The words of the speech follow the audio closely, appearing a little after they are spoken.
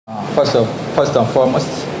First and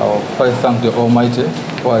foremost, I'll first thank the Almighty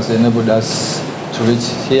who has enabled us to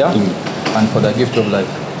reach here and for the gift of life.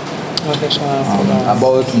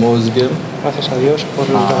 About tomorrow's game, I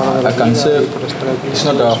can say it's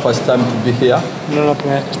not our first time to be here. We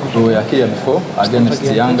were here before against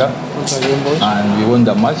Yanga and we won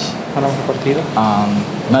the match.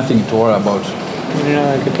 Nothing to worry about.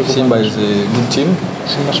 Simba is a good team,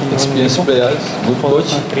 experienced players, good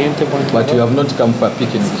coach, but you have not come for a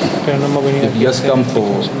picnic. You just come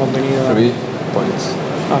for 3 points.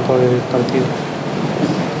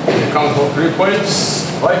 You come for 3 points,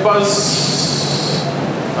 Vipers.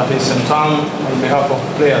 At the same time, on behalf of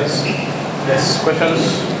players. Yes, questions?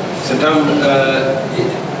 Sometimes,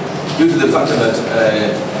 due to the fact that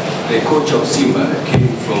the coach of Simba came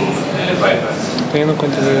from Vipers,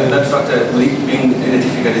 that factor being any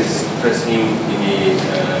difficulties first him in the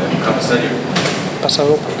camp stadium?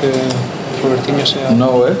 No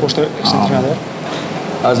way.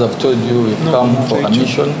 As I've told you, we've come for a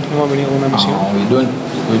mission.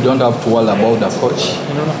 We don't have to worry about the coach.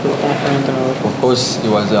 Of course, he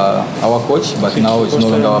was our coach, but now he's no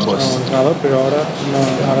longer our boss.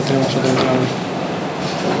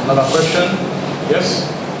 Another question? Yes?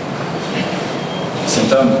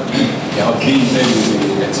 Sometimes you have been playing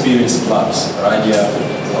with experienced clubs, Raja,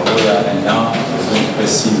 Wagoya, and now you're going to play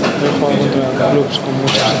Simba.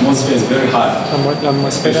 The atmosphere is very hard,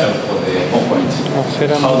 especially for the opponent.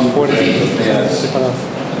 How do you prepare the players,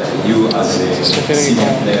 you as a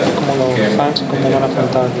senior player,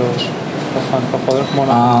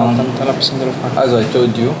 as I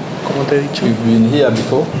told you, we've been here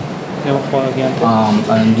before,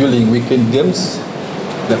 and during weekend games,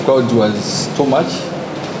 the crowd was too much,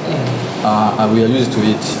 and we are used to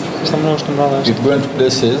it. We've gone to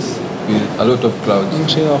places with a lot of crowds,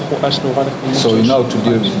 so we know how to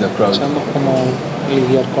deal with the crowd. Another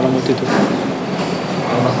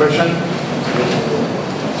question?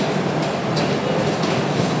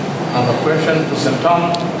 Another question to St. Tom?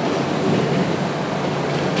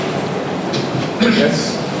 Yes?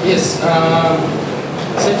 Yes.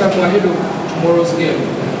 St. Tom, ahead of tomorrow's game.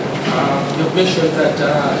 You've mentioned that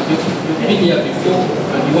you've been here before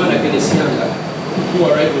and you won against Yanga, who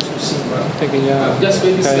are rivals to Simba. Just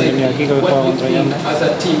maybe slightly, what do you think as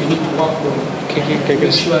a team you need to work on to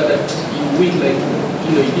make sure that you win like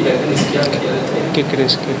you did against Yanga the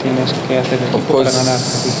other time? Of course,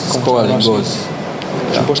 scoring goals.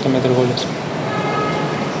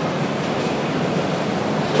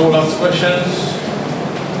 Two last questions.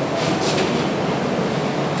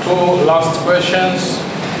 Two last questions.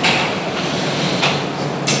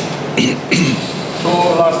 Two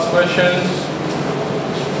last questions.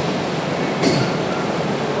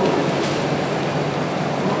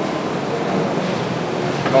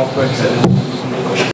 No questions.